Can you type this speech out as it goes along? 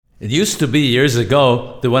It used to be years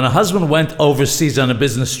ago that when a husband went overseas on a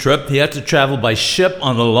business trip, he had to travel by ship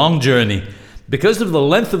on a long journey. Because of the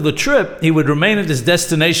length of the trip, he would remain at his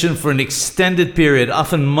destination for an extended period,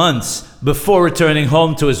 often months, before returning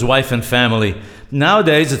home to his wife and family.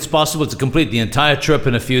 Nowadays, it's possible to complete the entire trip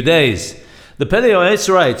in a few days. The Pele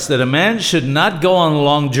Yoetz writes that a man should not go on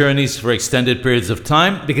long journeys for extended periods of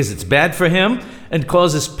time because it's bad for him and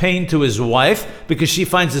causes pain to his wife because she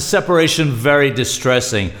finds the separation very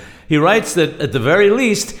distressing. He writes that at the very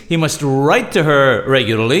least, he must write to her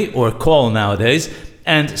regularly, or call nowadays,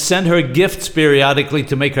 and send her gifts periodically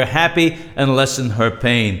to make her happy and lessen her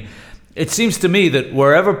pain. It seems to me that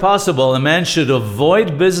wherever possible, a man should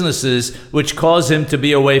avoid businesses which cause him to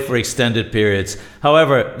be away for extended periods.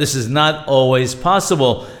 However, this is not always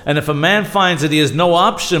possible, and if a man finds that he has no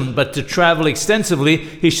option but to travel extensively,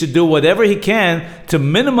 he should do whatever he can to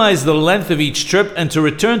minimize the length of each trip and to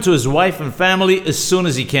return to his wife and family as soon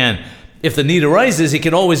as he can. If the need arises, he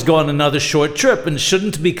can always go on another short trip and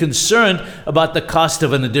shouldn't be concerned about the cost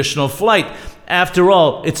of an additional flight. After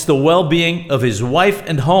all, it's the well-being of his wife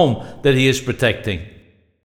and home that he is protecting.